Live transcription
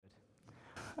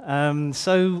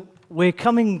So we're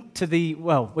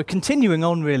we're continuing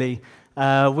on really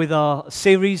with our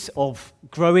series of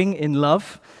growing in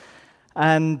love,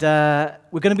 and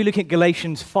we're going to be looking at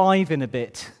Galatians 5 in a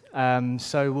bit.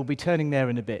 So we'll be turning there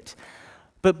in a bit.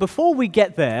 But before we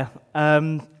get there,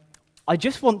 I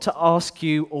just want to ask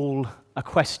you all a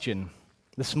question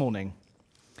this morning.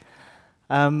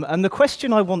 And the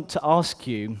question I want to ask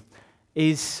you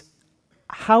is,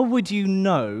 how would you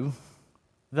know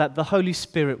that the Holy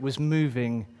Spirit was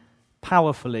moving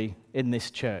powerfully in this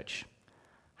church?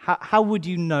 How would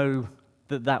you know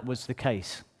that that was the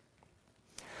case?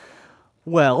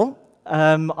 Well,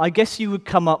 I guess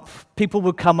people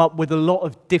would come up with a lot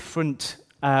of different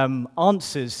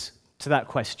answers to that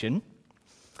question.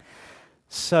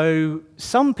 So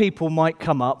some people might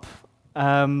come up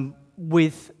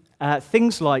with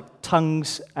things like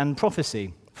tongues and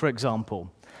prophecy, for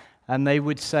example. And they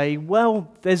would say,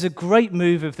 well, there's a great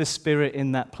move of the Spirit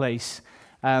in that place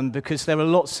because there are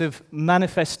lots of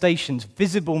manifestations,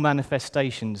 visible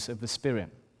manifestations of the Spirit.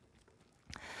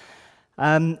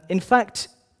 In fact,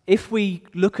 if we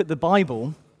look at the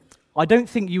Bible, I don't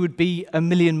think you would be a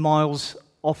million miles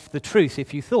off the truth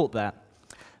if you thought that.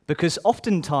 Because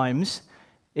oftentimes,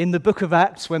 in the book of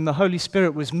Acts, when the Holy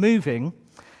Spirit was moving,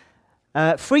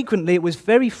 it was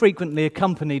very frequently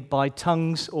accompanied by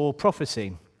tongues or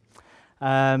prophecy.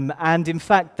 And in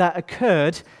fact, that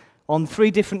occurred on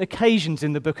 3 different occasions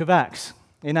in the book of Acts.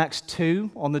 In Acts 2,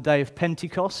 on the day of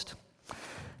Pentecost,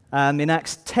 in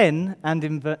Acts 10, and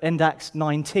in Acts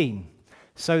 19.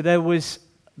 So there was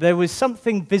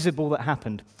something visible that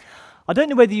happened. I don't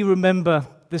know whether you remember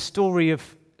the story of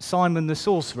Simon the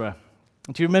sorcerer.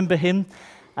 Do you remember him?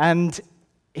 And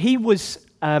he was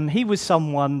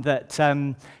someone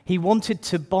that he wanted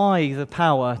to buy the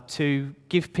power to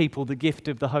give people the gift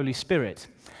of the Holy Spirit.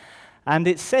 And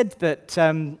it said that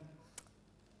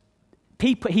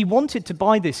he wanted to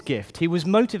buy this gift. He was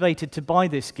motivated to buy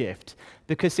this gift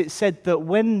because it said that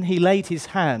when he laid his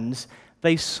hands,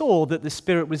 they saw that the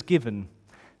Spirit was given.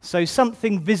 So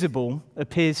something visible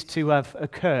appears to have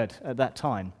occurred at that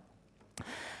time.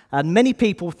 And many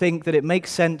people think that it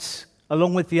makes sense,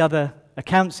 along with the other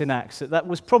accounts in Acts, that there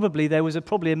was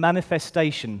probably a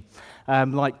manifestation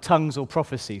like tongues or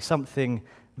prophecy, something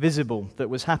visible that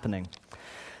was happening.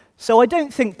 So I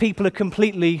don't think people are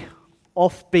completely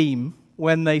off beam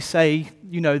when they say,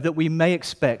 that we may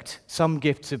expect some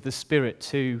gifts of the Spirit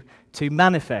to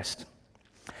manifest.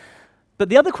 But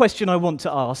the other question I want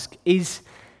to ask is,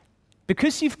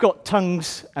 because you've got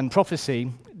tongues and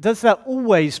prophecy, does that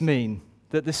always mean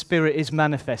that the Spirit is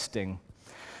manifesting?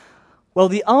 Well,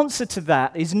 the answer to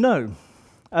that is no.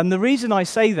 And the reason I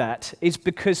say that is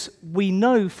because we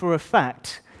know for a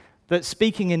fact that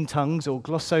speaking in tongues, or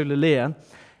glossolalia,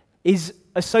 is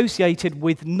associated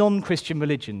with non-Christian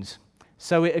religions.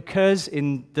 So it occurs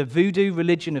in the voodoo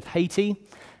religion of Haiti,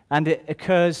 and it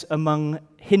occurs among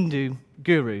Hindu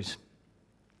gurus.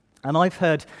 And I've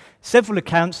heard several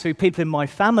accounts through people in my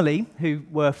family who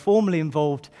were formerly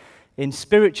involved in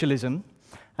spiritualism,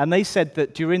 and they said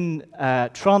that during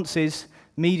trances,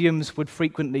 mediums would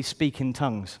frequently speak in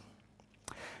tongues.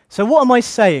 So what am I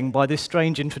saying by this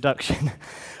strange introduction?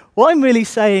 What I'm really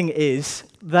saying is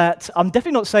that I'm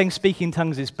definitely not saying speaking in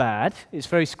tongues is bad. It's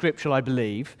very scriptural, I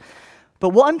believe. But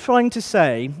what I'm trying to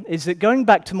say is that, going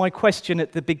back to my question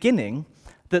at the beginning,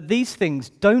 that these things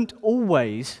don't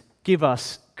always give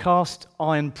us cast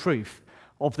iron proof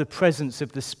of the presence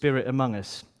of the Spirit among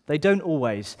us. They don't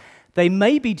always. They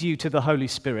may be due to the Holy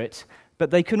Spirit,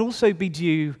 but they can also be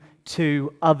due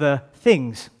to other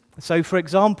things. So, for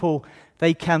example,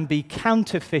 they can be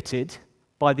counterfeited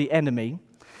by the enemy.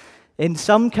 In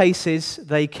some cases,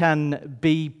 they can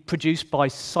be produced by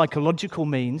psychological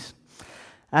means.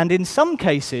 And in some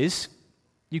cases,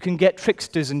 you can get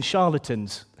tricksters and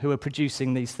charlatans who are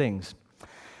producing these things.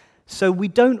 So we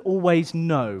don't always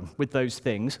know with those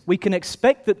things. We can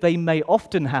expect that they may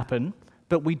often happen,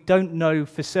 but we don't know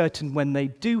for certain when they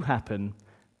do happen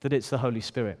that it's the Holy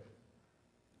Spirit.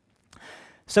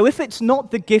 So if it's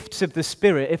not the gifts of the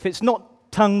Spirit, if it's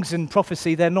not tongues and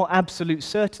prophecy, they're not absolute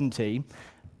certainty,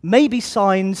 maybe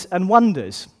signs and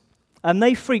wonders. And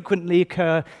they frequently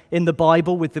occur in the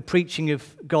Bible with the preaching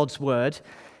of God's word.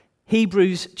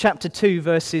 Hebrews chapter 2,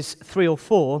 verses 3 or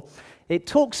 4, it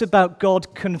talks about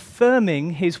God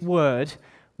confirming his word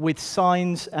with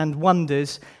signs and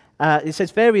wonders. It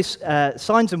says various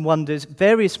signs and wonders,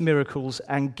 various miracles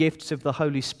and gifts of the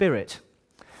Holy Spirit.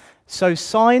 So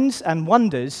signs and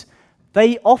wonders,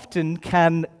 they often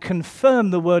can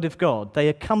confirm the word of God. They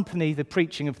accompany the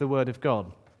preaching of the word of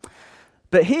God.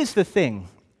 But here's the thing.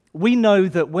 we know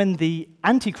that when the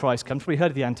Antichrist comes, we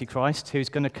heard of the Antichrist, who's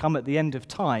going to come at the end of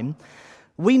time,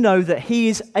 we know that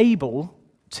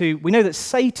we know that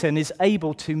Satan is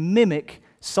able to mimic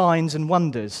signs and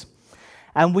wonders.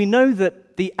 And we know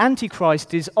that the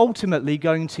Antichrist is ultimately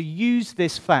going to use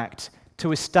this fact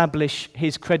to establish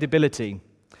his credibility.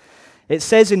 It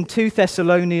says in 2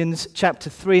 Thessalonians chapter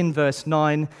 3 and verse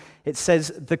 9, it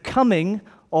says, "The coming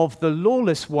of the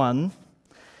lawless one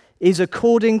is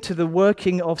according to the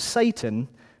working of Satan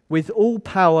with all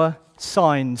power,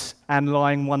 signs, and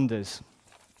lying wonders."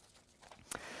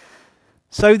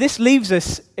 So this leaves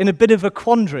us in a bit of a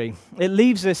quandary. It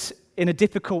leaves us in a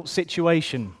difficult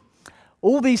situation.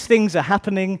 All these things are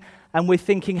happening, and we're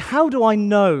thinking, how do I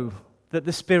know that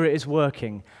the Spirit is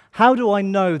working? How do I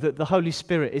know that the Holy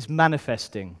Spirit is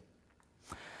manifesting?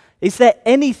 Is there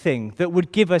anything that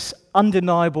would give us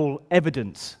undeniable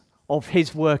evidence of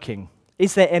his working?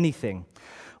 Is there anything?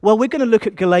 Well, we're going to look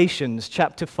at Galatians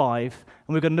chapter 5,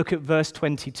 and we're going to look at verse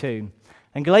 22.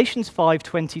 And Galatians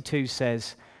 5:22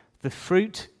 says, "The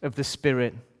fruit of the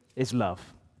Spirit is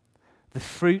love." The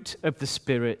fruit of the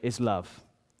Spirit is love.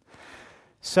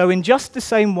 So in just the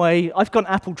same way, I've got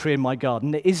an apple tree in my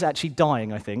garden. It is actually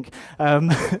dying, I think.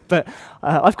 But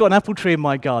I've got an apple tree in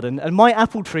my garden, and my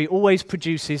apple tree always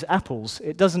produces apples.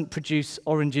 It doesn't produce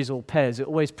oranges or pears. It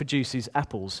always produces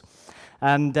apples.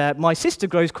 And my sister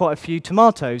grows quite a few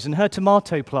tomatoes, and her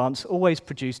tomato plants always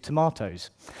produce tomatoes.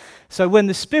 So when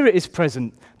the Spirit is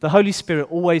present, the Holy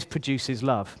Spirit always produces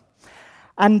love.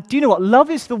 And do you know what? Love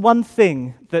is the one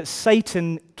thing that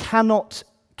Satan cannot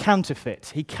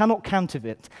counterfeit. He cannot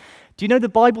counterfeit. Do you know the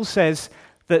Bible says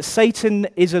that Satan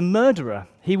is a murderer?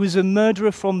 He was a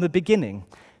murderer from the beginning.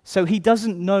 So he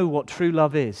doesn't know what true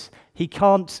love is. He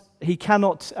cannot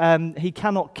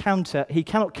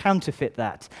counterfeit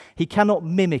that. He cannot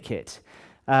mimic it.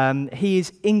 He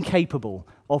is incapable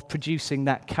of producing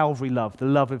that Calvary love, the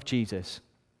love of Jesus.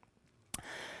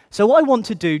 So what I want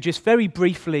to do, just very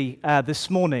briefly this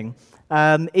morning,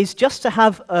 is just to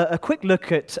have a quick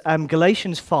look at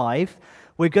Galatians 5.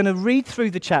 We're going to read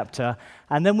through the chapter,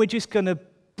 and then we're just going to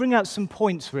bring out some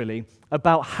points, really,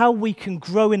 about how we can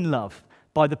grow in love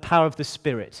by the power of the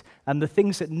Spirit and the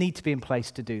things that need to be in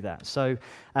place to do that. So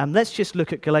let's just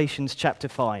look at Galatians chapter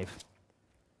 5.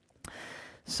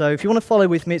 So if you want to follow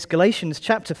with me, it's Galatians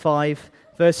chapter 5,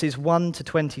 verses 1 to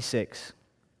 26.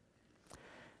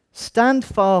 "Stand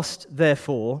fast,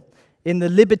 therefore, in the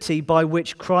liberty by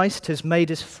which Christ has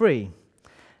made us free,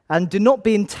 and do not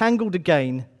be entangled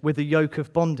again with the yoke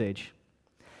of bondage.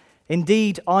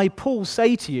 Indeed, I, Paul,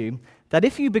 say to you that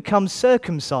if you become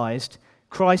circumcised,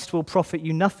 Christ will profit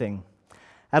you nothing.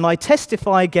 And I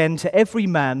testify again to every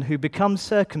man who becomes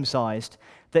circumcised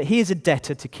that he is a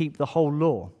debtor to keep the whole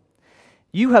law.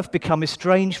 You have become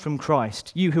estranged from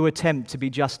Christ, you who attempt to be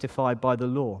justified by the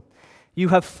law. You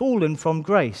have fallen from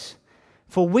grace.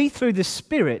 For we through the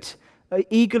Spirit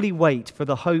eagerly wait for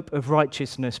the hope of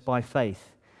righteousness by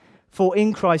faith. For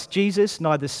in Christ Jesus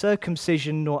neither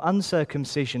circumcision nor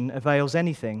uncircumcision avails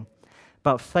anything,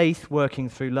 but faith working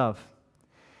through love.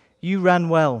 You ran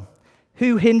well.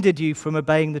 Who hindered you from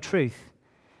obeying the truth?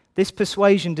 This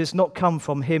persuasion does not come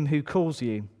from him who calls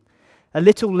you. A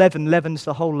little leaven leavens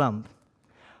the whole lump.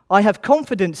 I have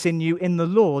confidence in you in the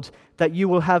Lord that you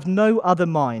will have no other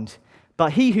mind,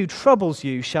 but he who troubles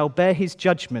you shall bear his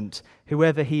judgment,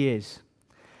 whoever he is.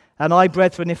 And I,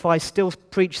 brethren, if I still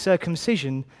preach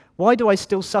circumcision, why do I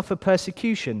still suffer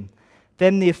persecution?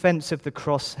 Then the offense of the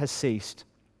cross has ceased.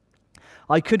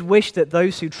 I could wish that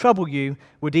those who trouble you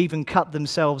would even cut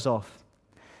themselves off.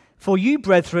 For you,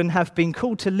 brethren, have been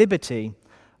called to liberty,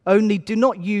 only do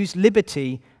not use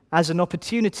liberty as an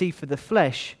opportunity for the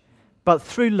flesh, but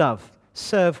through love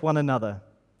serve one another.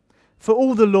 For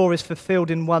all the law is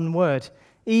fulfilled in one word,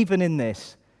 even in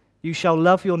this, you shall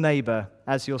love your neighbor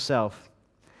as yourself.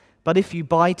 But if you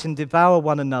bite and devour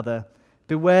one another,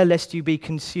 beware lest you be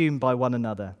consumed by one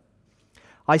another.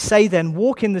 I say then,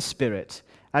 walk in the Spirit,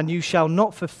 and you shall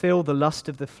not fulfill the lust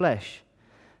of the flesh.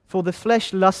 For the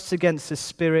flesh lusts against the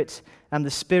Spirit, and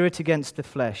the Spirit against the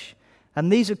flesh.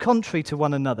 And these are contrary to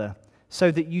one another, so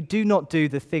that you do not do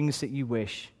the things that you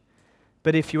wish.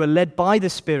 But if you are led by the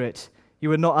Spirit,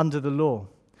 you are not under the law.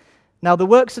 Now the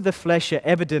works of the flesh are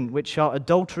evident, which are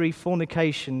adultery,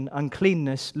 fornication,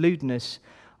 uncleanness, lewdness,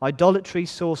 idolatry,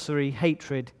 sorcery,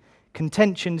 hatred,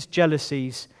 contentions,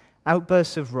 jealousies,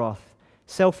 outbursts of wrath,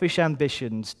 selfish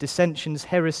ambitions, dissensions,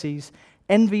 heresies,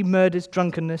 envy, murders,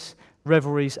 drunkenness,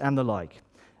 revelries, and the like,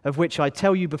 of which I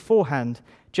tell you beforehand,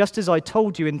 just as I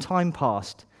told you in time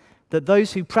past, that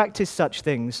those who practice such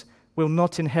things will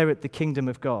not inherit the kingdom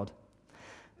of God.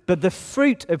 But the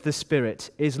fruit of the Spirit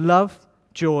is love,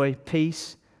 joy,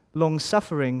 peace,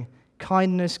 long-suffering,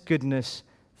 kindness, goodness,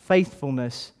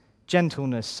 faithfulness,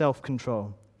 gentleness,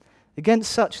 self-control.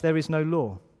 Against such there is no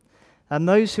law. And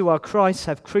those who are Christ's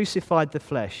have crucified the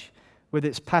flesh with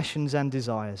its passions and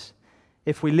desires.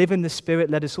 If we live in the Spirit,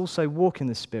 let us also walk in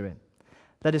the Spirit.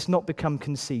 Let us not become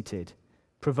conceited,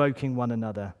 provoking one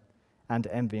another and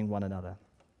envying one another.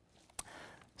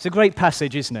 It's a great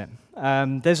passage, isn't it?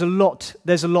 There's a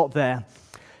lot there.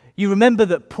 You remember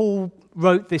that Paul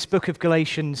wrote this book of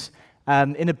Galatians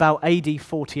in about AD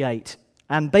 48.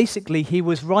 And basically he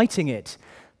was writing it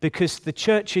because the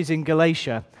churches in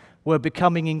Galatia were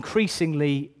becoming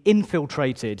increasingly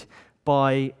infiltrated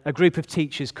by a group of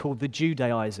teachers called the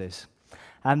Judaizers.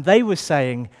 And they were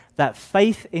saying that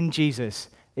faith in Jesus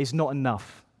is not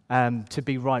enough to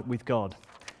be right with God.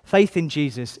 Faith in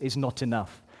Jesus is not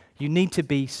enough. You need to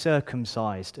be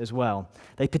circumcised as well.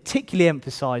 They particularly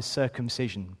emphasize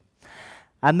circumcision.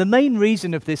 And the main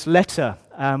reason of this letter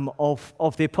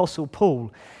of the Apostle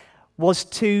Paul was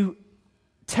to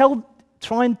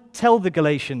try and tell the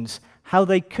Galatians how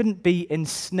they couldn't be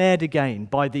ensnared again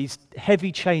by these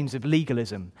heavy chains of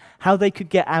legalism, how they could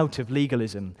get out of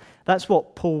legalism. That's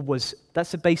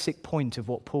the basic point of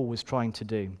what Paul was trying to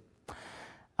do.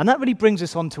 And that really brings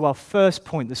us on to our first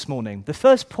point this morning. The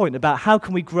first point about how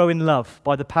can we grow in love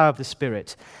by the power of the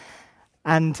Spirit.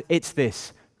 And it's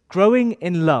this: growing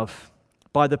in love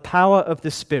by the power of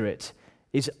the Spirit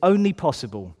is only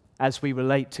possible as we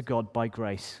relate to God by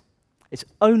grace. It's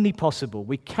only possible.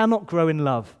 We cannot grow in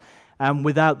love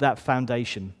without that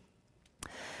foundation.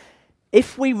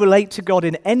 If we relate to God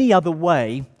in any other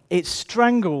way, it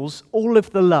strangles all of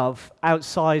the love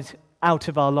out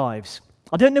of our lives.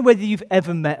 I don't know whether you've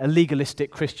ever met a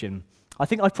legalistic Christian. I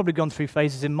think I've probably gone through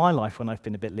phases in my life when I've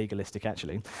been a bit legalistic,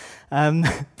 actually.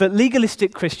 But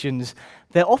legalistic Christians,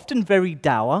 they're often very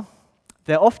dour,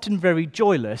 they're often very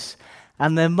joyless,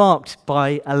 and they're marked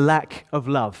by a lack of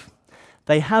love.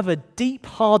 They have a deep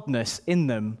hardness in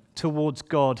them towards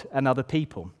God and other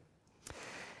people.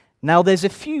 Now, there's a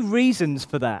few reasons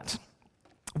for that.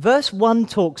 Verse 1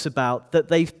 talks about that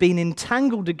they've been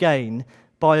entangled again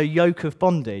by a yoke of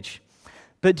bondage.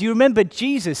 But do you remember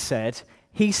Jesus said,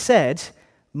 he said,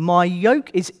 "My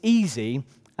yoke is easy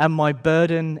and my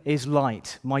burden is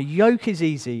light." My yoke is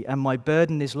easy and my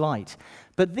burden is light.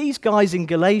 But these guys in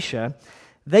Galatia,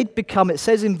 they'd become, it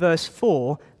says in verse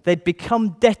 4, they'd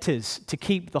become debtors to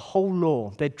keep the whole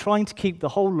law. They're trying to keep the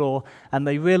whole law, and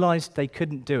they realized they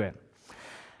couldn't do it.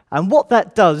 And what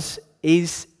that does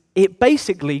is it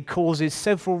basically causes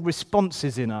several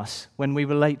responses in us when we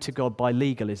relate to God by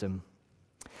legalism.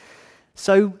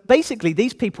 So basically,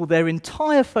 these people, their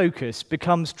entire focus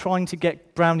becomes trying to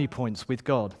get brownie points with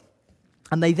God.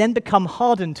 And they then become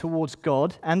hardened towards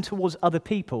God and towards other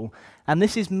people, and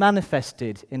this is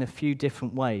manifested in a few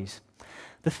different ways.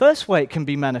 The first way it can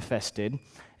be manifested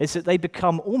is that they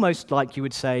become almost like, you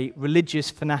would say, religious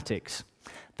fanatics.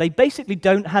 They basically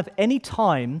don't have any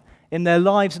time in their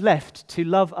lives left to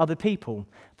love other people.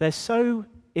 They're so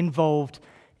involved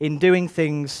in doing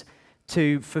things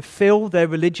to fulfill their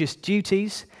religious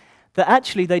duties that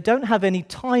actually they don't have any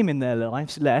time in their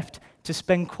lives left to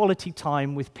spend quality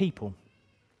time with people.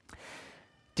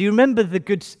 Do you remember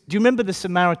the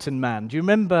Samaritan man? Do you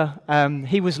remember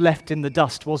he was left in the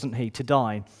dust, wasn't he, to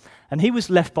die? And he was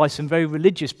left by some very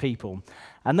religious people.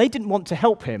 And they didn't want to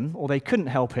help him, or they couldn't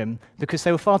help him, because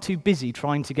they were far too busy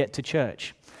trying to get to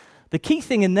church. The key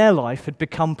thing in their life had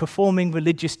become performing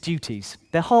religious duties.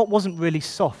 Their heart wasn't really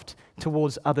soft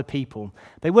towards other people.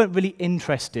 They weren't really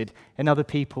interested in other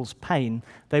people's pain.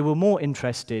 They were more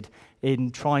interested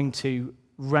in trying to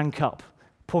rank up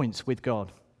points with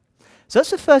God. So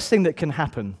that's the first thing that can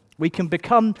happen. We can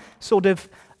become sort of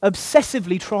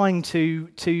obsessively trying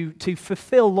to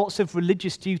fulfill lots of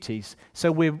religious duties, so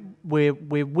we're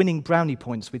winning brownie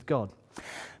points with God.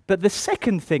 But the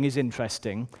second thing is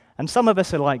interesting, and some of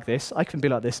us are like this. I can be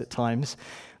like this at times.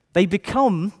 They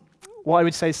become, what I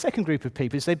would say, second group of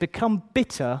people is they become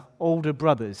bitter older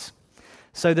brothers.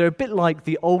 So they're a bit like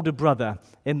the older brother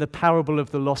in the parable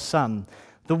of the lost son.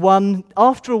 The one,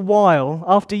 after a while,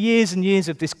 after years and years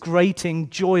of this grating,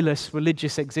 joyless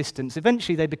religious existence,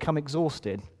 eventually they become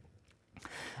exhausted.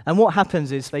 And what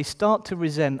happens is they start to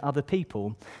resent other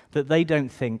people that they don't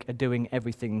think are doing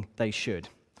everything they should,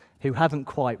 who haven't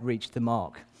quite reached the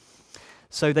mark.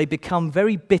 So they become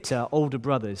very bitter older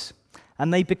brothers.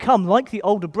 And they become, like the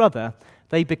older brother,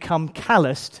 they become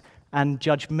calloused and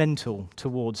judgmental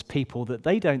towards people that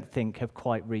they don't think have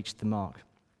quite reached the mark.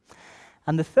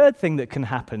 And the third thing that can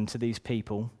happen to these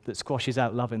people that squashes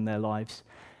out love in their lives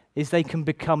is they can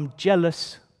become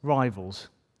jealous rivals.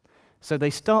 So they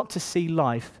start to see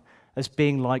life as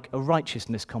being like a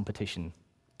righteousness competition.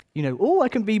 You know, oh, I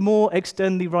can be more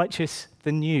externally righteous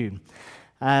than you.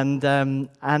 And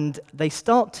they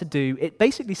start to do, it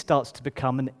basically starts to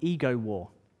become an ego war.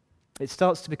 It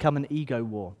starts to become an ego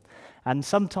war. And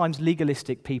sometimes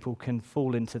legalistic people can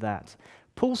fall into that.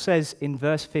 Paul says in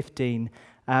verse 15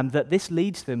 that this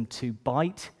leads them to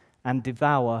bite and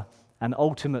devour and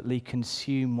ultimately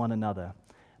consume one another.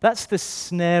 That's the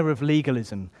snare of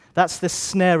legalism. That's the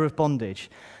snare of bondage.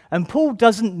 And Paul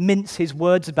doesn't mince his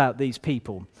words about these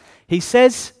people. He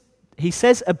says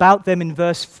about them in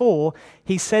verse 4,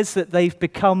 he says that they've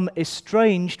become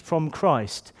estranged from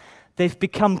Christ. They've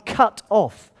become cut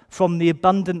off from the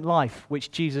abundant life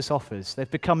which Jesus offers. They've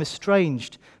become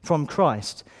estranged from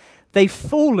Christ. They've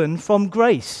fallen from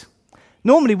grace.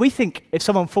 Normally we think if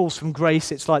someone falls from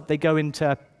grace, it's like they go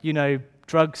into,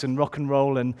 drugs and rock and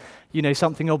roll and,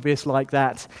 something obvious like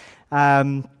that.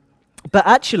 But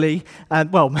actually,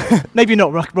 maybe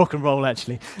not rock and roll.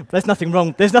 Actually, there's nothing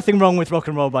wrong. There's nothing wrong with rock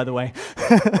and roll, by the way.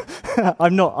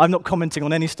 I'm not commenting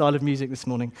on any style of music this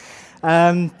morning.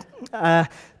 But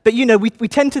we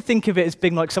tend to think of it as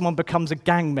being like someone becomes a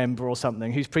gang member or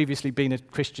something who's previously been a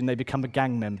Christian. They become a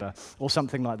gang member or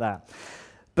something like that.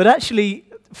 But actually,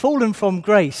 fallen from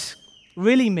grace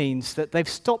really means that they've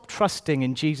stopped trusting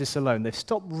in Jesus alone. They've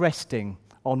stopped resting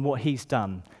on what he's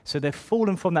done. So they've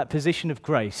fallen from that position of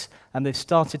grace and they've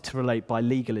started to relate by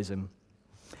legalism.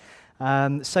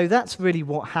 So that's really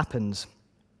what happens.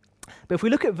 But if we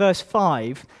look at verse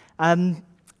 5,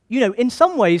 in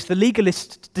some ways the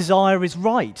legalist desire is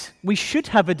right. We should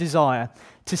have a desire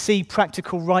to see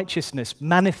practical righteousness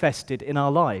manifested in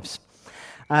our lives.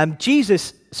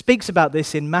 Jesus speaks about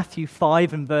this in Matthew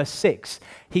 5 and verse 6.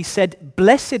 He said,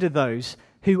 "Blessed are those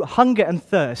who hunger and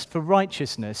thirst for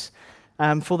righteousness,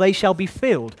 for they shall be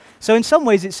filled." So in some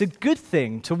ways, it's a good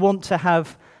thing to want to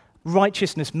have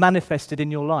righteousness manifested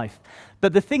in your life.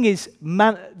 But the thing is,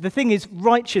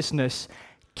 righteousness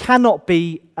cannot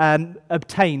be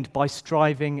obtained by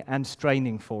striving and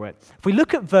straining for it. If we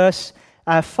look at verse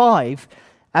 5,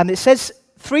 it says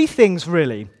three things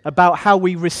really about how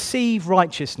we receive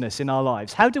righteousness in our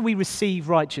lives. How do we receive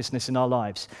righteousness in our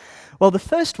lives? Well, the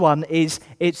first one is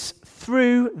it's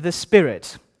through the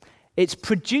Spirit. It's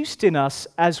produced in us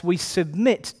as we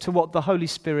submit to what the Holy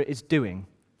Spirit is doing.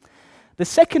 The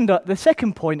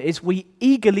second point is we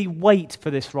eagerly wait for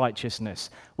this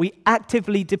righteousness. We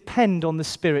actively depend on the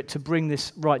Spirit to bring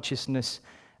this righteousness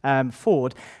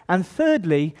forward. And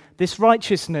thirdly, this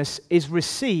righteousness is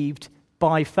received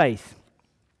by faith.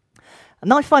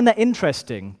 And I find that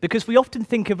interesting because we often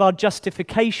think of our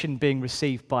justification being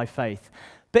received by faith.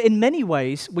 But in many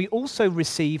ways, we also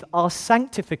receive our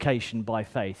sanctification by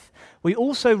faith. We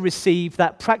also receive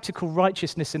that practical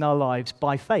righteousness in our lives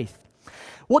by faith.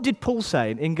 What did Paul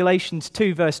say in Galatians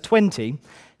 2, verse 20?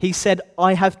 He said,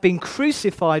 "I have been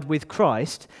crucified with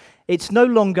Christ. It's no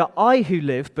longer I who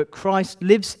live, but Christ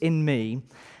lives in me.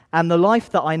 And the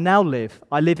life that I now live,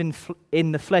 I live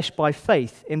in the flesh by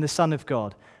faith in the Son of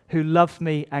God, who loved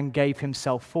me and gave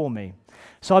himself for me."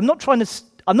 So I'm not trying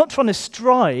to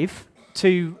strive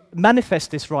to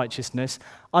manifest this righteousness.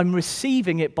 I'm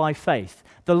receiving it by faith.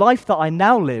 The life that I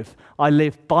now live, I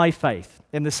live by faith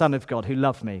in the Son of God who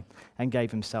loved me and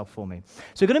gave himself for me.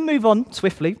 So we're going to move on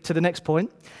swiftly to the next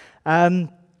point.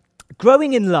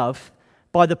 Growing in love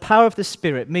by the power of the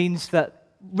Spirit means that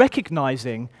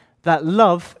recognizing that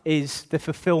love is the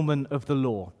fulfillment of the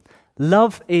law.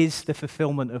 Love is the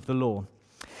fulfillment of the law.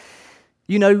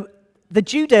 The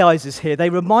Judaizers here, they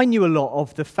remind you a lot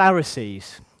of the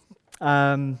Pharisees.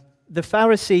 The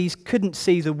Pharisees couldn't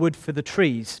see the wood for the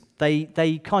trees.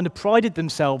 They kind of prided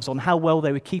themselves on how well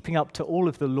they were keeping up to all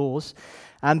of the laws.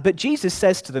 But Jesus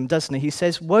says to them, doesn't he? He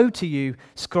says, "Woe to you,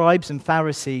 scribes and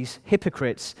Pharisees,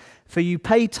 hypocrites, for you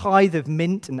pay tithe of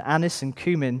mint and anise and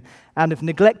cumin and have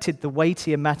neglected the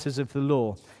weightier matters of the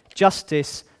law,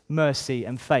 justice, mercy,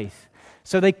 and faith."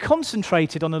 So they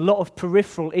concentrated on a lot of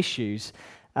peripheral issues,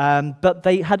 but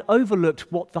they had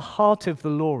overlooked what the heart of the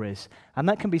law is. And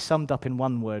that can be summed up in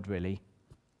one word, really: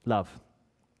 love.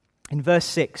 In verse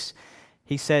 6,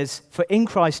 he says, "For in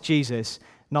Christ Jesus,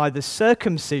 neither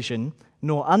circumcision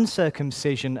nor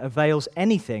uncircumcision avails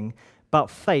anything, but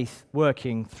faith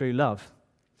working through love."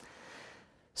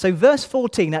 So verse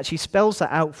 14 actually spells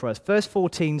that out for us. Verse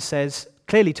 14 says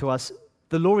clearly to us,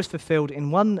 the law is fulfilled in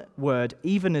one word,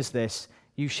 even as this: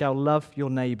 you shall love your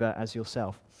neighbor as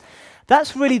yourself.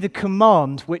 That's really the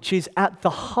command which is at the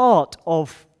heart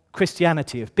of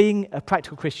Christianity, of being a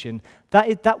practical Christian. That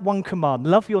is that one command: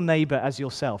 love your neighbor as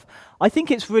yourself. I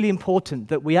think it's really important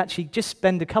that we actually just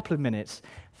spend a couple of minutes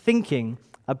thinking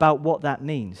about what that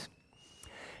means.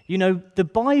 You know, the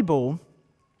Bible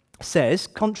says,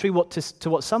 contrary to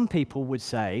what some people would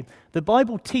say, the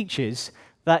Bible teaches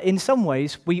that in some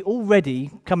ways we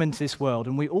already come into this world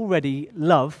and we already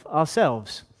love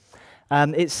ourselves.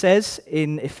 It says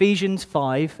in Ephesians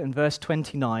 5 and verse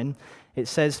 29, it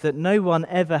says that no one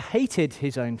ever hated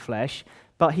his own flesh,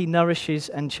 but he nourishes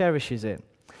and cherishes it.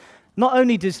 Not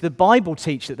only does the Bible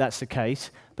teach that that's the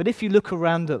case, but if you look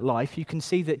around at life, you can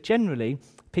see that generally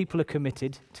people are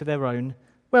committed to their own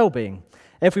well-being.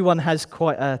 Everyone has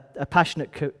quite a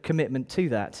passionate commitment to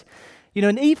that. You know,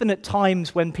 and even at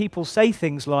times when people say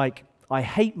things like, I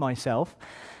hate myself,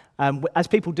 as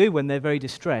people do when they're very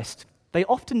distressed, they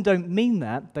often don't mean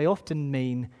that. They often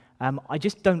mean, I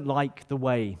just don't like the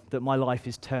way that my life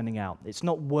is turning out. It's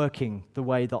not working the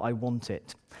way that I want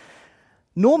it.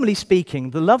 Normally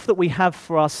speaking, the love that we have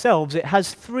for ourselves, it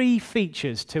has three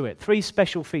features to it, three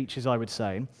special features, I would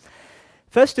say.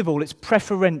 First of all, it's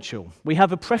preferential. We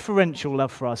have a preferential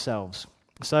love for ourselves.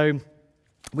 So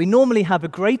we normally have a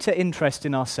greater interest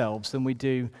in ourselves than we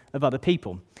do of other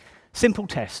people. Simple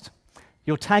test.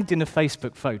 You're tagged in a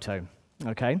Facebook photo,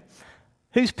 okay?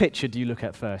 Whose picture do you look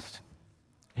at first?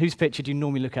 Whose picture do you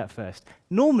normally look at first?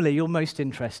 Normally, you're most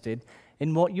interested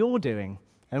in what you're doing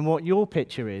and what your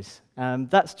picture is.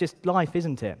 That's just life,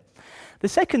 isn't it? The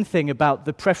second thing about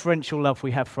the preferential love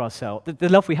we have for ourselves, the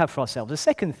love we have for ourselves, the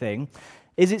second thing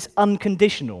is it's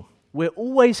unconditional. We're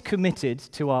always committed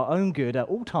to our own good at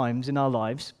all times in our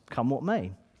lives, come what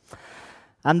may.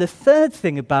 And the third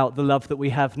thing about the love that we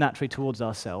have naturally towards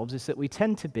ourselves is that it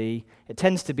tends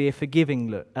to be a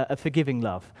forgiving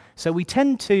love. So we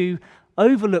tend to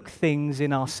overlook things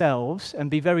in ourselves and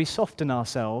be very soft in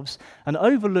ourselves and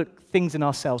overlook things in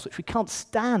ourselves which we can't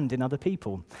stand in other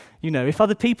people. You know, if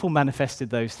other people manifested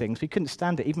those things, we couldn't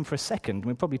stand it even for a second.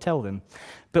 We'd probably tell them.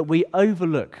 But we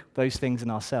overlook those things in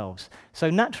ourselves. So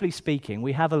naturally speaking,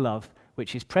 we have a love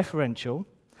which is preferential,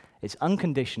 it's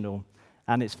unconditional,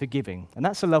 and it's forgiving. And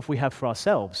that's the love we have for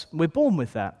ourselves. We're born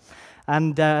with that.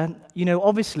 And,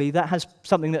 obviously that has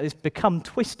something that has become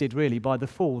twisted, really, by the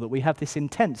fall, that we have this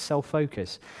intense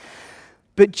self-focus.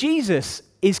 But Jesus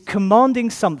is commanding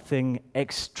something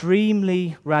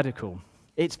extremely radical.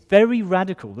 It's very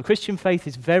radical. The Christian faith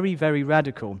is very, very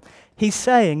radical. He's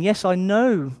saying, yes, I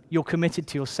know you're committed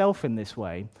to yourself in this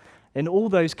way, in all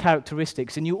those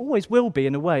characteristics, and you always will be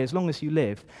in a way as long as you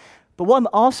live. But what I'm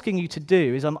asking you to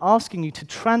do is I'm asking you to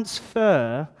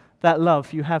transfer that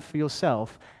love you have for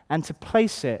yourself and to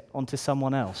place it onto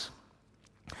someone else.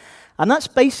 And that's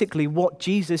basically what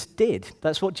Jesus did.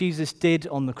 That's what Jesus did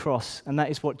on the cross, and that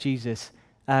is what Jesus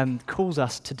calls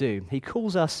us to do. He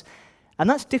calls us, and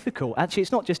that's difficult. Actually,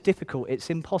 it's not just difficult, it's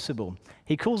impossible.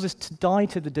 He calls us to die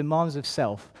to the demands of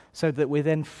self so that we're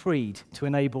then freed to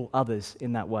enable others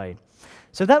in that way.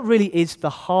 So that really is the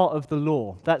heart of the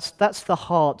law. That's the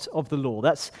heart of the law.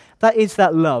 That is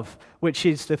that love, which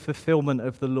is the fulfillment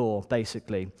of the law,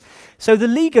 basically. So the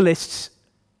legalists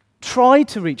tried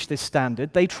to reach this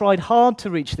standard. They tried hard to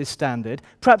reach this standard.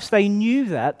 Perhaps they knew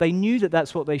that. They knew that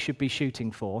that's what they should be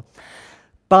shooting for.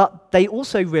 But they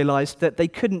also realized that they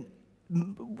couldn't,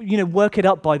 work it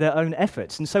up by their own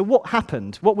efforts. And so what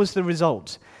happened? What was the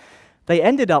result? They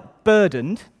ended up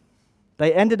burdened.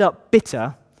 They ended up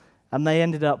bitter. And they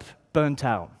ended up burnt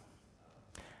out.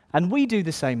 And we do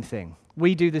the same thing.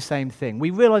 We do the same thing.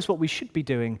 We realize what we should be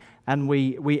doing, and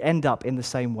we end up in the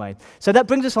same way. So that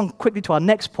brings us on quickly to our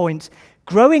next point.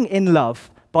 Growing in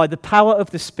love by the power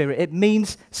of the Spirit, it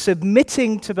means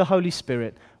submitting to the Holy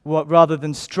Spirit rather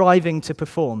than striving to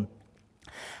perform.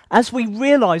 As we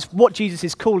realize what Jesus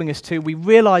is calling us to, we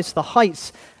realize the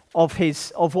heights of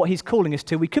what he's calling us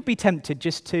to, we could be tempted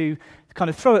just to kind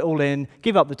of throw it all in,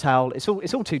 give up the towel. It's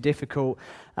all too difficult.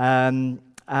 But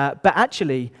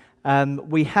actually,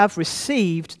 we have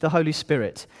received the Holy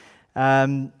Spirit.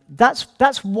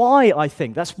 That's why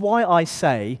I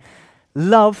say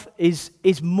love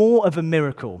is more of a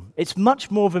miracle. It's much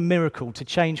more of a miracle to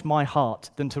change my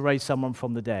heart than to raise someone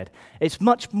from the dead. It's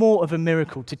much more of a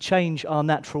miracle to change our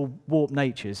natural warped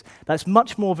natures. That's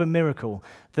much more of a miracle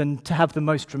than to have the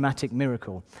most dramatic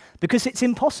miracle. Because it's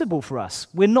impossible for us.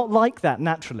 We're not like that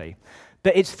naturally.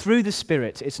 But it's through the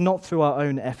Spirit. It's not through our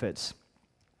own efforts.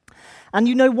 And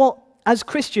you know what? As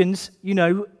Christians,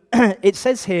 it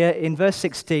says here in verse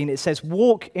 16, it says,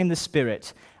 walk in the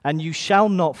Spirit, and you shall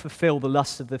not fulfill the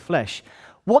lusts of the flesh.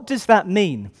 What does that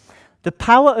mean? The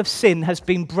power of sin has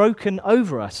been broken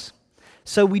over us,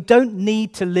 so we don't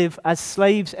need to live as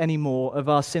slaves anymore of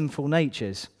our sinful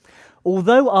natures.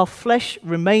 Although our flesh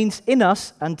remains in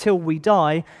us until we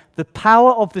die, the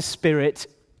power of the Spirit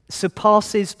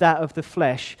surpasses that of the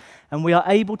flesh, and we are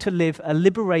able to live a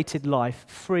liberated life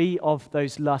free of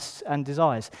those lusts and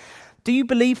desires. Do you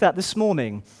believe that this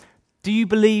morning? Do you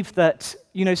believe that,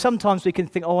 sometimes we can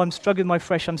think, oh, I'm struggling my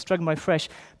flesh.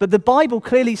 But the Bible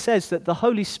clearly says that the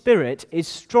Holy Spirit is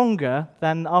stronger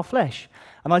than our flesh.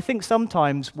 And I think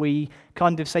sometimes we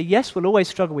kind of say, yes, we'll always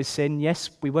struggle with sin. Yes,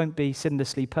 we won't be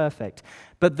sinlessly perfect.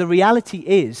 But the reality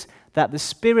is that the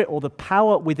Spirit or the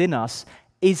power within us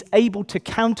is able to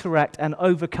counteract and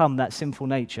overcome that sinful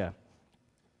nature.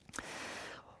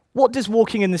 What does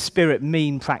walking in the Spirit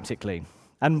mean practically?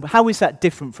 And how is that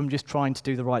different from just trying to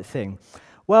do the right thing?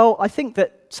 Well, I think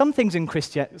that some things in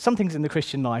the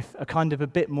Christian life are kind of a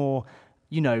bit more,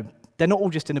 they're not all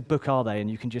just in a book, are they?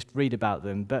 And you can just read about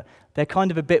them, but they're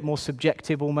kind of a bit more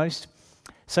subjective almost.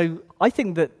 So I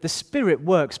think that the Spirit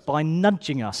works by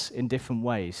nudging us in different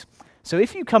ways. So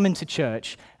if you come into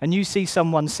church and you see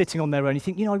someone sitting on their own, you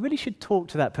think, I really should talk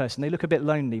to that person. They look a bit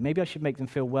lonely. Maybe I should make them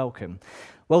feel welcome.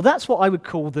 Well, that's what I would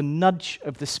call the nudge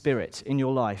of the Spirit in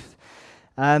your life.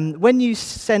 When you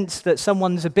sense that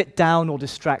someone's a bit down or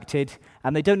distracted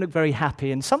and they don't look very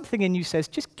happy and something in you says,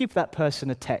 just give that person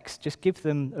a text, just give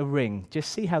them a ring,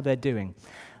 just see how they're doing.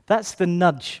 That's the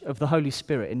nudge of the Holy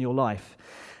Spirit in your life.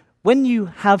 When you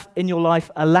have in your life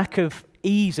a lack of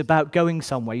ease about going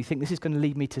somewhere, you think this is going to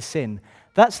lead me to sin,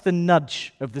 that's the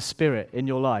nudge of the Spirit in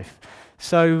your life.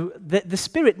 So the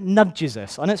Spirit nudges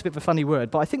us. I know it's a bit of a funny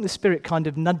word, but I think the Spirit kind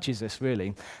of nudges us,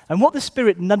 really. And what the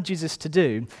Spirit nudges us to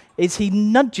do is he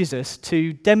nudges us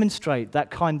to demonstrate that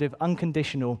kind of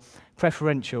unconditional,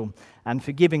 preferential, and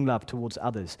forgiving love towards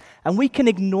others. And we can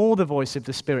ignore the voice of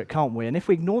the Spirit, can't we? And if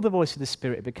we ignore the voice of the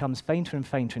Spirit, it becomes fainter and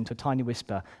fainter into a tiny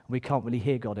whisper, and we can't really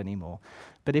hear God anymore.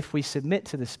 But if we submit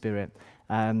to the Spirit,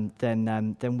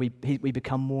 then we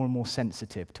become more and more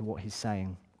sensitive to what he's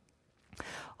saying.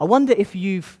 I wonder if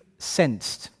you've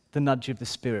sensed the nudge of the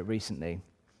Spirit recently.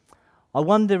 I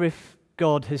wonder if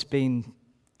God has been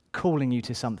calling you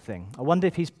to something. I wonder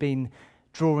if he's been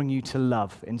drawing you to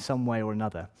love in some way or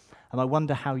another. And I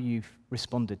wonder how you've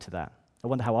responded to that. I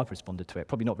wonder how I've responded to it.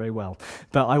 Probably not very well.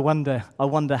 But I wonder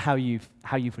how you've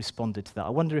responded to that. I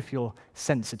wonder if you're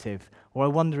sensitive, or I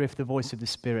wonder if the voice of the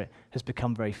Spirit has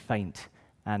become very faint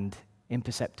and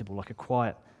imperceptible, like a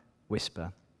quiet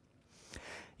whisper.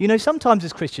 Sometimes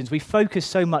as Christians, we focus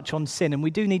so much on sin, and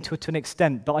we do need to an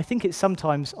extent, but I think it's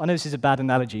sometimes, I know this is a bad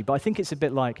analogy, but I think it's a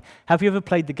bit like, have you ever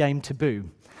played the game Taboo?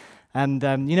 And,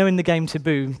 in the game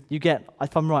Taboo, you get,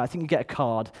 if I'm right, I think you get a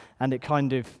card, and it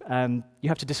kind of, you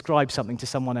have to describe something to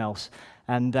someone else,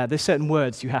 and there's certain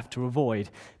words you have to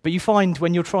avoid. But you find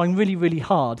when you're trying really, really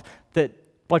hard that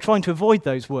by trying to avoid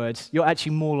those words, you're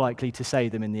actually more likely to say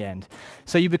them in the end.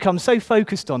 So you become so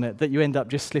focused on it that you end up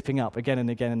just slipping up again and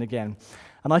again and again.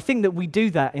 And I think that we do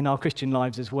that in our Christian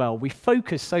lives as well. We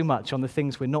focus so much on the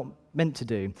things we're not meant to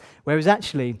do, whereas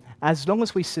actually, as long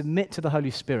as we submit to the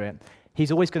Holy Spirit,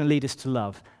 he's always going to lead us to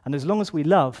love. And as long as we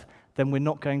love, then we're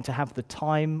not going to have the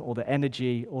time or the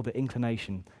energy or the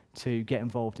inclination to get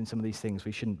involved in some of these things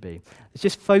we shouldn't be. It's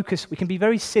just focus. We can be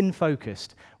very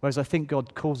sin-focused, whereas I think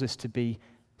God calls us to be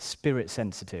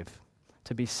Spirit-sensitive,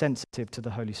 to be sensitive to the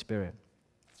Holy Spirit.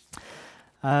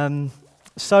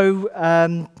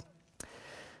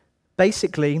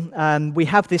 Basically, we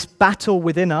have this battle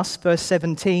within us. Verse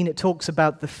 17, it talks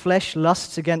about the flesh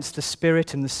lusts against the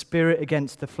Spirit and the Spirit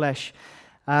against the flesh.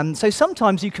 So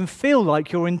sometimes you can feel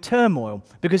like you're in turmoil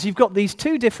because you've got these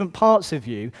two different parts of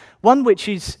you, one which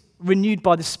is renewed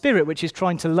by the Spirit, which is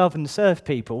trying to love and serve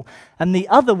people, and the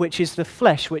other which is the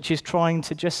flesh, which is trying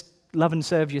to just love and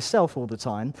serve yourself all the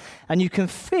time. And you can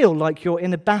feel like you're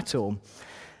in a battle.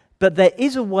 But there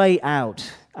is a way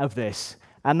out of this,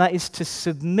 and that is to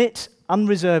submit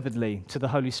unreservedly to the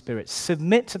Holy Spirit.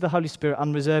 Submit to the Holy Spirit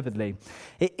unreservedly.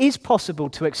 It is possible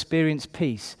to experience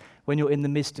peace when you're in the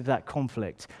midst of that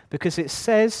conflict, because it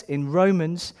says in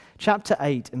Romans chapter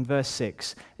 8 and verse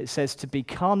 6, it says to be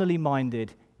carnally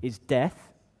minded is death,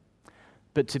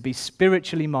 but to be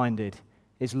spiritually minded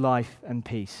is life and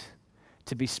peace.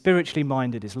 To be spiritually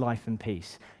minded is life and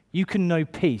peace. You can know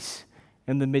peace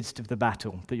in the midst of the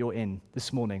battle that you're in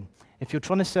this morning. If you're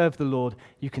trying to serve the Lord,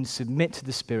 you can submit to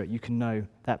the Spirit. You can know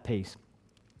that peace.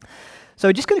 So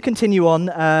we're just going to continue on.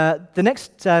 The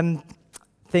next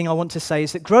thing I want to say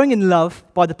is that growing in love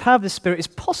by the power of the Spirit is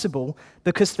possible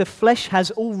because the flesh has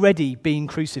already been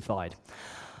crucified.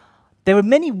 There are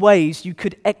many ways you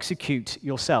could execute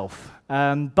yourself,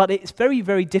 but it's very,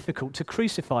 very difficult to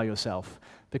crucify yourself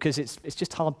because it's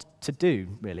just hard to do,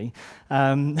 really.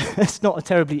 It's not a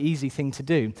terribly easy thing to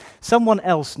do. Someone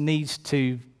else needs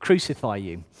to crucify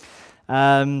you.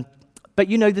 But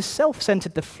the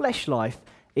self-centered, the flesh life,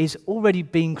 is already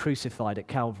being crucified at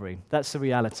Calvary. That's the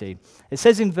reality. It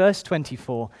says in verse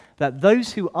 24 that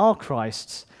those who are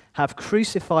Christ's have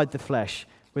crucified the flesh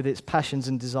with its passions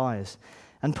and desires.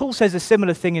 And Paul says a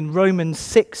similar thing in Romans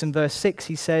 6 and verse 6.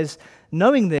 He says,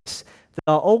 knowing this, that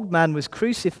our old man was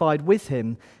crucified with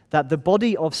him, that the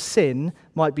body of sin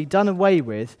might be done away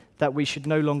with, that we should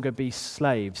no longer be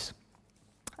slaves.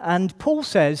 And Paul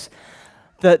says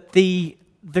that the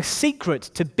secret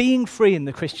to being free in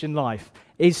the Christian life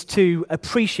is to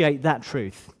appreciate that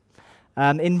truth.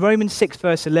 In Romans 6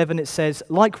 verse 11 it says,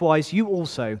 likewise you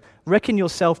also reckon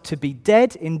yourself to be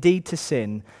dead indeed to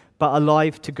sin, but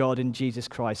alive to God in Jesus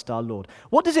Christ our Lord.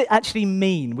 What does it actually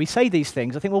mean? We say these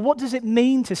things. I think, well, what does it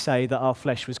mean to say that our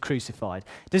flesh was crucified?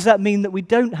 Does that mean that we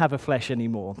don't have a flesh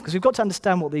anymore? Because we've got to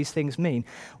understand what these things mean.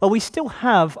 Well, we still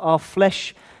have our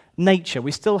flesh nature.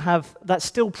 We still have, that's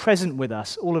still present with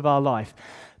us all of our life.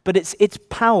 But its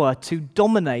power to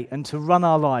dominate and to run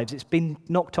our lives, it's been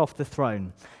knocked off the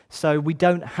throne. So we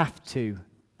don't have to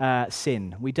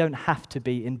sin. We don't have to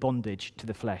be in bondage to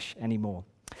the flesh anymore.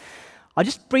 I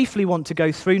just briefly want to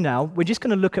go through now. We're just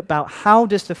going to look about how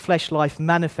does the flesh life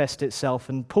manifest itself.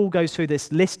 And Paul goes through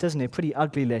this list, doesn't he? A pretty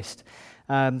ugly list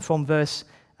from verse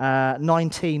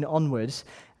 19 onwards.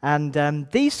 And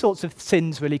these sorts of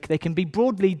sins, really, they can be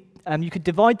broadly, you could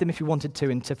divide them if you wanted to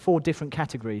into 4 different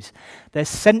categories. There's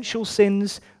sensual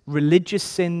sins, religious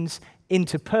sins,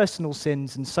 interpersonal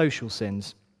sins, and social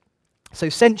sins. So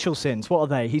sensual sins, what are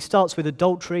they? He starts with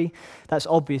adultery. That's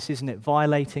obvious, isn't it?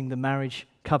 Violating the marriage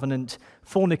covenant.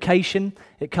 Fornication,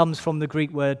 it comes from the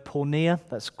Greek word porneia.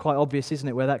 That's quite obvious, isn't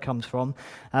it, where that comes from?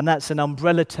 And that's an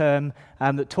umbrella term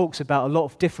that talks about a lot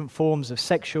of different forms of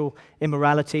sexual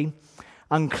immorality.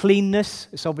 Uncleanness,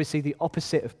 it's obviously the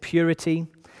opposite of purity.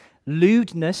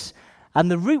 Lewdness, and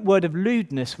the root word of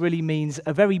lewdness really means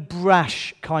a very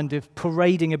brash kind of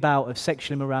parading about of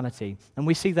sexual immorality. And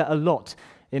we see that a lot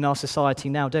in our society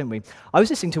now, don't we? I was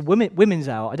listening to Women's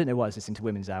Hour. I don't know why I was listening to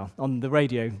Women's Hour on the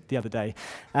radio the other day.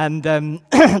 And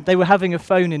they were having a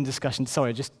phone-in discussion.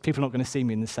 Sorry, just people are not going to see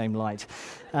me in the same light.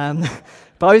 But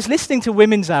I was listening to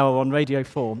Women's Hour on Radio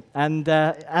 4. And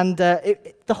the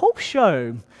whole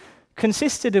show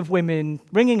consisted of women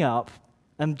ringing up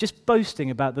and just boasting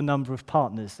about the number of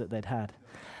partners that they'd had.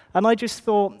 And I just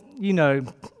thought,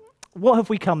 what have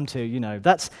we come to?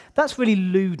 That's really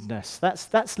lewdness.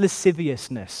 That's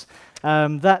lasciviousness.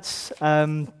 That's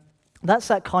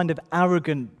that kind of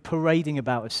arrogant parading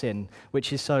about of sin,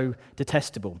 which is so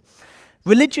detestable.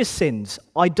 Religious sins,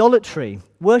 idolatry,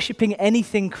 worshipping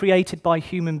anything created by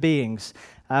human beings.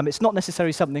 It's not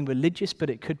necessarily something religious, but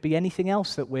it could be anything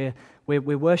else that we're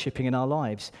worshipping in our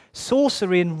lives.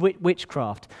 Sorcery and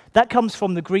witchcraft. That comes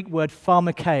from the Greek word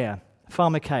pharmakeia.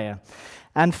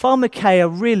 And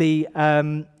pharmakeia really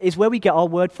is where we get our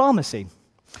word pharmacy.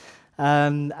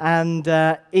 It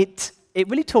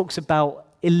really talks about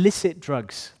illicit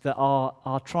drugs that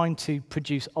are trying to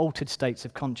produce altered states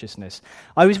of consciousness.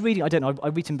 I was reading, I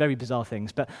read some very bizarre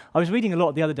things, but I was reading a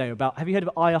lot the other day about, have you heard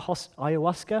of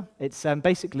ayahuasca? It's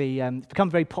basically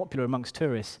become very popular amongst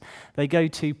tourists. They go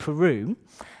to Peru,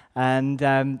 and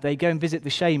they go and visit the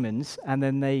shamans, and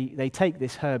then they take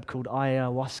this herb called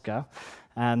ayahuasca,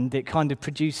 and it kind of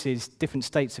produces different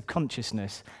states of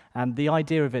consciousness. And the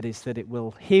idea of it is that it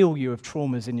will heal you of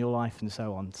traumas in your life and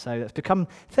so on. So it's become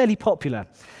fairly popular.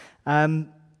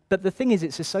 But the thing is,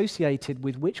 it's associated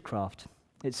with witchcraft.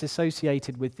 It's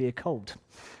associated with the occult.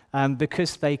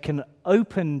 Because they can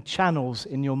open channels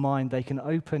in your mind, they can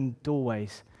open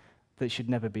doorways that should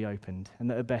never be opened and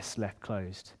that are best left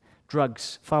closed.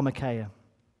 Drugs, pharmakeia.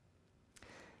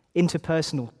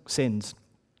 Interpersonal sins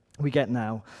we get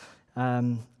now.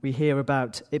 We hear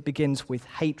about, it begins with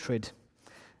hatred.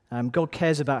 God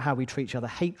cares about how we treat each other.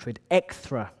 Hatred,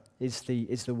 ekthra is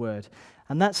the word.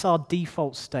 And that's our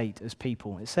default state as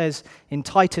people. It says in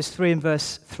Titus 3 and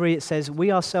verse 3, it says,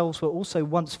 we ourselves were also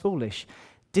once foolish,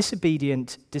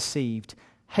 disobedient, deceived,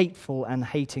 hateful, and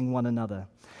hating one another.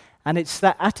 And it's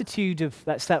that attitude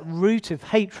that's that root of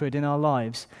hatred in our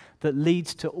lives that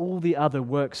leads to all the other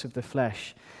works of the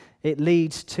flesh. It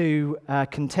leads to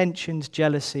contentions,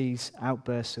 jealousies,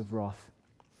 outbursts of wrath.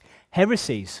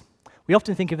 Heresies. We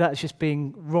often think of that as just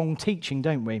being wrong teaching,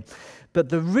 don't we? But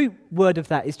the root word of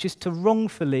that is just to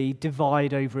wrongfully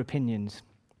divide over opinions.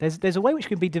 There's a way which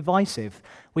can be divisive.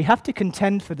 We have to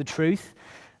contend for the truth.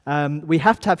 We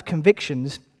have to have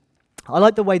convictions. I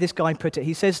like the way this guy put it.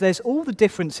 He says there's all the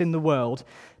difference in the world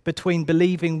between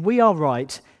believing we are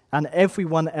right and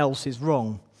everyone else is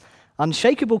wrong.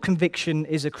 Unshakable conviction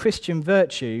is a Christian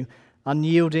virtue.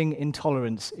 Unyielding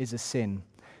intolerance is a sin.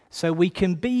 So we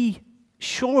can be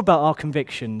sure about our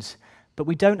convictions, but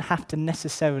we don't have to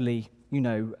necessarily,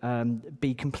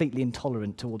 be completely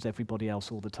intolerant towards everybody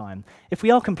else all the time. If we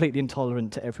are completely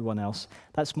intolerant to everyone else,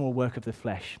 that's more work of the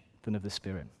flesh than of the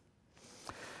Spirit.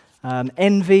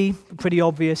 Envy, pretty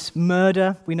obvious.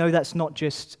 Murder, we know that's not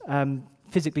just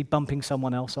physically bumping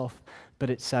someone else off, but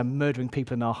it's murdering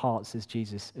people in our hearts, as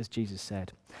Jesus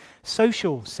said.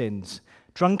 Social sins,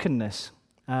 drunkenness.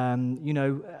 Are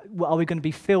we going to be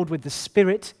filled with the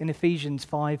Spirit in Ephesians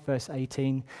 5, verse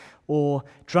 18? Or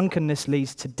drunkenness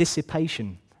leads to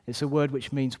dissipation. It's a word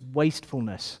which means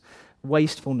wastefulness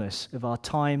of our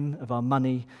time, of our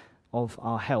money, of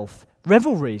our health.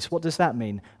 Revelries, what does that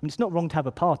mean? It's not wrong to have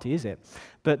a party, is it?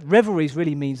 But revelries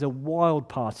really means a wild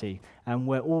party, and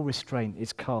where all restraint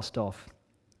is cast off.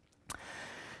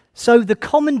 So the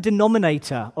common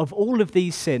denominator of all of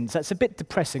these sins, that's a bit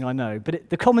depressing, I know, but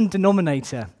the common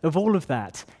denominator of all of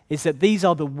that is that these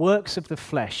are the works of the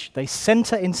flesh. They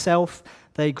center in self,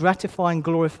 they gratify and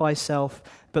glorify self,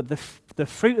 but the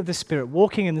fruit of the Spirit,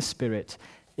 walking in the Spirit,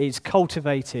 is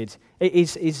cultivated,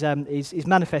 is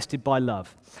manifested by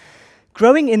love.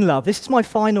 Growing in love, this is my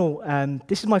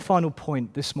final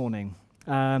point this morning.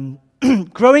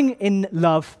 Growing in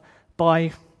love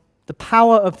by the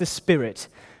power of the Spirit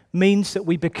means that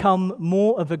we become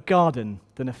more of a garden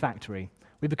than a factory.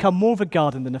 We become more of a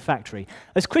garden than a factory.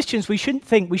 As Christians, we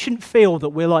shouldn't feel that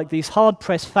we're like these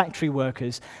hard-pressed factory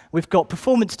workers. We've got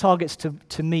performance targets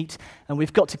to meet, and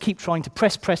we've got to keep trying to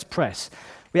press.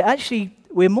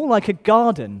 We're more like a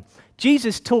garden.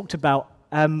 Jesus talked about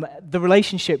the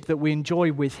relationship that we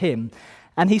enjoy with him,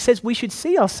 and he says we should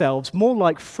see ourselves more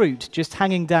like fruit just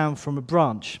hanging down from a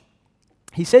branch.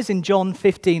 He says in John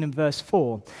 15 and verse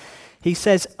 4, he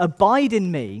says, "Abide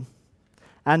in me,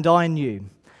 and I in you.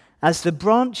 As the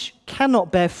branch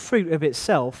cannot bear fruit of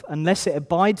itself unless it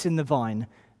abides in the vine,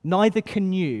 neither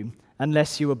can you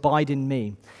unless you abide in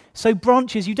me." So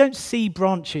branches, you don't see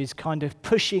branches kind of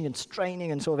pushing and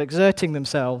straining and sort of exerting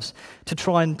themselves to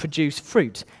try and produce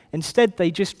fruit. Instead, they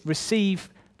just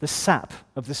receive the sap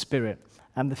of the Spirit,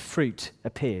 and the fruit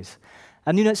appears.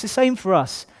 And it's the same for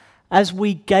us. As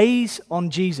we gaze on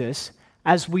Jesus,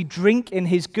 as we drink in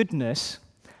his goodness,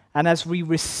 and as we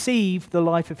receive the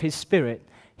life of his Spirit,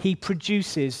 he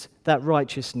produces that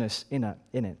righteousness in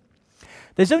it.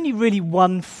 There's only really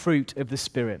one fruit of the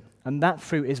Spirit, and that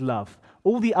fruit is love.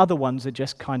 All the other ones are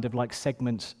just kind of like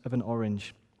segments of an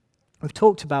orange. We've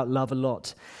talked about love a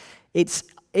lot. It's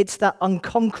that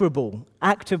unconquerable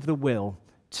act of the will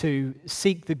to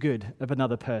seek the good of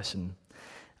another person.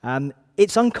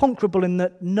 It's unconquerable in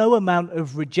that no amount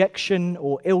of rejection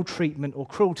or ill treatment or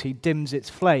cruelty dims its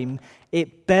flame.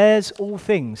 It bears all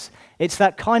things. It's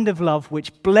that kind of love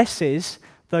which blesses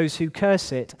those who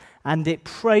curse it, and it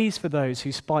prays for those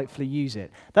who spitefully use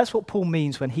it. That's what Paul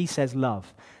means when he says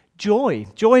love. Joy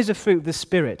is a fruit of the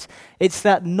Spirit. It's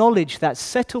that knowledge, that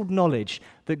settled knowledge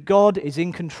that God is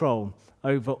in control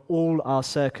over all our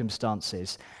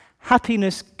circumstances.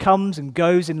 Happiness comes and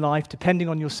goes in life depending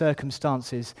on your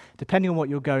circumstances, depending on what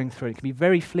you're going through. It can be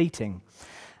very fleeting.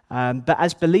 But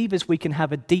as believers, we can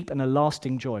have a deep and a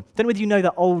lasting joy. I don't know whether you know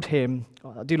that old hymn.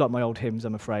 I do like my old hymns,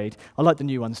 I'm afraid. I like the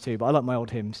new ones too, but I like my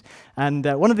old hymns. And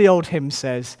one of the old hymns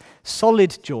says,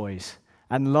 "Solid joys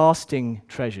and lasting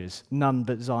treasures, none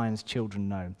but Zion's children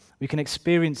know." We can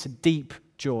experience a deep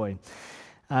joy.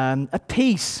 A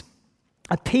peace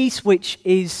which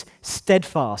is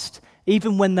steadfast.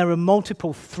 Even when there are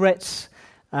multiple threats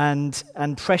and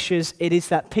pressures, it is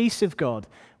that peace of God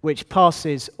which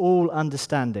passes all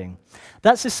understanding.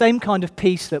 That's the same kind of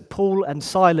peace that Paul and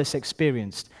Silas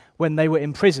experienced when they were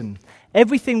in prison.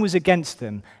 Everything was against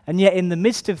them, and yet in the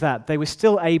midst of that, they were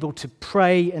still able to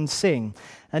pray and sing.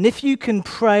 And if you can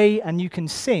pray and you can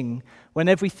sing when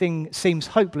everything seems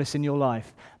hopeless in your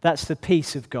life, that's the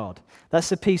peace of God. That's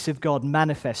the peace of God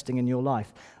manifesting in your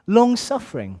life.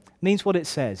 Long-suffering means what it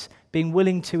says, being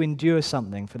willing to endure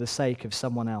something for the sake of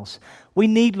someone else. We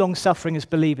need long-suffering as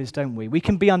believers, don't we? We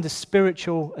can be under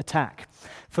spiritual attack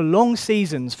for long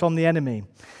seasons from the enemy.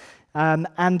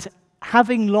 And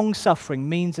having long-suffering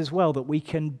means as well that we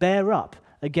can bear up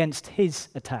against his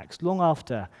attacks long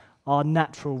after our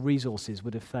natural resources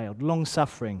would have failed.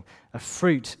 Long-suffering, a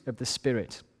fruit of the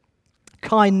Spirit.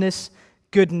 Kindness,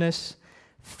 goodness,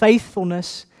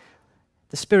 faithfulness.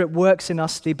 The Spirit works in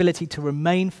us the ability to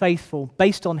remain faithful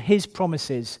based on his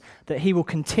promises that he will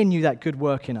continue that good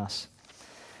work in us.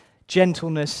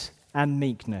 Gentleness and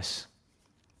meekness.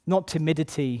 Not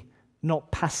timidity,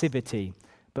 not passivity,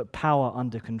 but power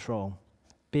under control.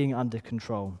 Being under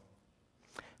control.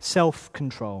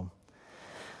 Self-control.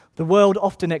 The world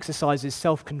often exercises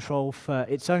self-control for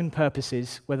its own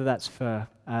purposes, whether that's for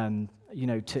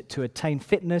to attain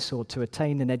fitness or to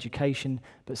attain an education,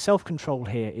 but self-control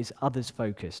here is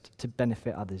others-focused, to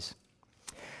benefit others.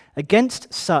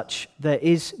 Against such there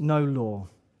is no law.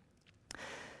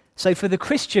 So for the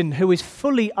Christian who is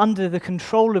fully under the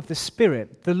control of the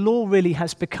Spirit, the law really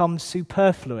has become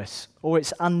superfluous, or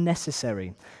it's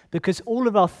unnecessary, because all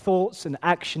of our thoughts and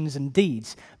actions and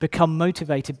deeds become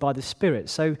motivated by the Spirit.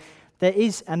 So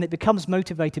it becomes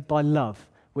motivated by love,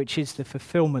 which is the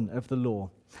fulfillment of the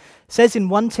law. It says in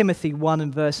 1 Timothy 1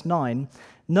 and verse 9,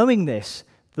 knowing this,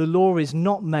 the law is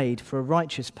not made for a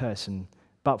righteous person,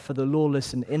 but for the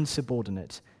lawless and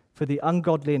insubordinate, for the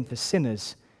ungodly and for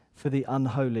sinners, for the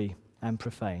unholy and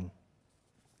profane.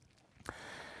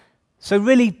 So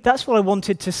really, that's what I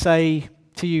wanted to say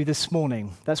to you this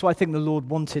morning. That's what I think the Lord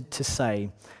wanted to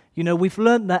say. We've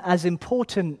learned that as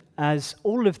important as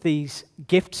all of these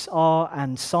gifts are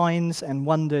and signs and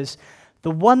wonders, the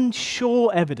one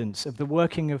sure evidence of the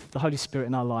working of the Holy Spirit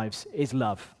in our lives is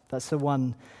love. That's the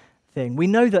one thing. We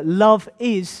know that love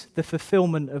is the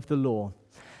fulfillment of the law.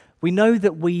 We know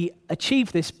that we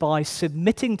achieve this by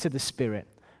submitting to the Spirit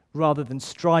rather than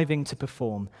striving to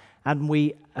perform, and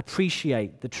we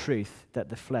appreciate the truth that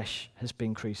the flesh has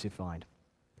been crucified.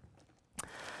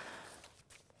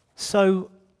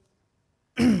 So,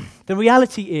 the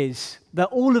reality is that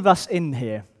all of us in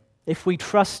here, if we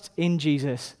trust in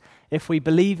Jesus, if we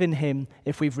believe in him,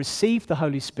 if we've received the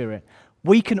Holy Spirit,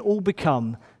 we can all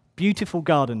become beautiful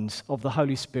gardens of the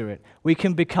Holy Spirit. We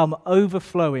can become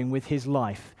overflowing with his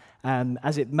life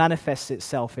as it manifests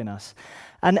itself in us.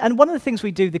 And one of the things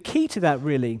we do, the key to that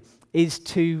really, is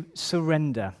to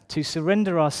surrender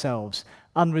ourselves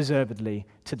unreservedly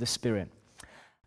to the Spirit.